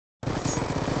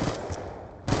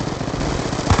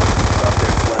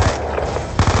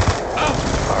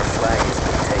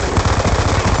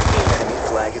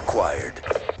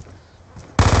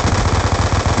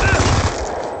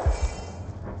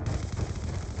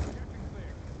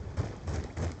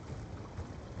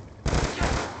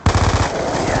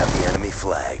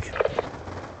flag.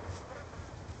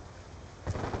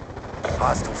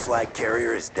 Hostile flag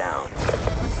carrier is down.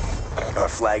 Our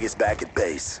flag is back at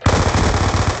base.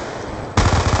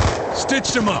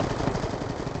 Stitched him up.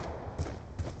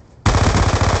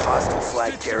 Hostile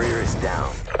flag carrier is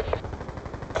down.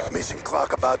 Mission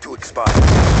clock about to expire.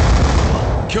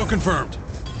 Kill confirmed.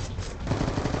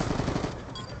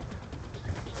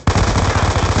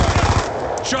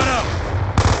 Shot out.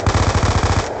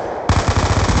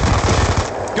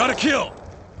 Got a kill.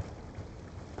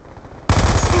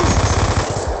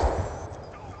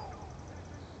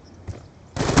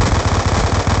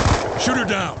 Shooter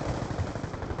down.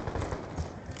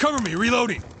 Cover me,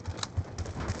 reloading.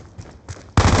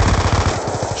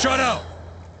 Shot out.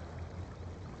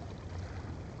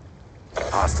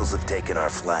 Hostiles have taken our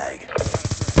flag.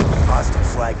 Hostile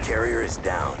flag carrier is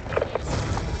down.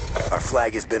 Our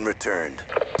flag has been returned.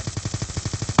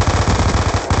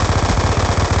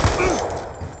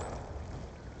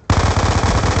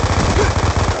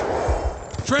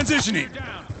 Transitioning.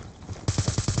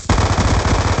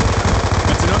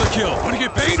 That's another kill. Want to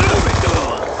get paid?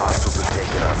 Hostiles have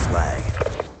taken our flag.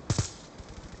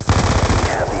 We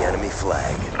have the enemy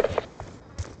flag.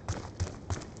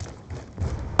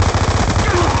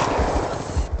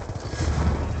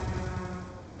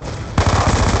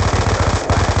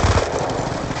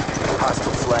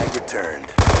 Hostile flag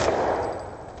returned.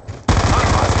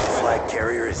 Hostile flag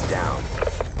carrier is down.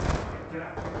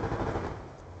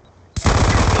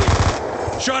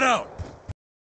 Shot out.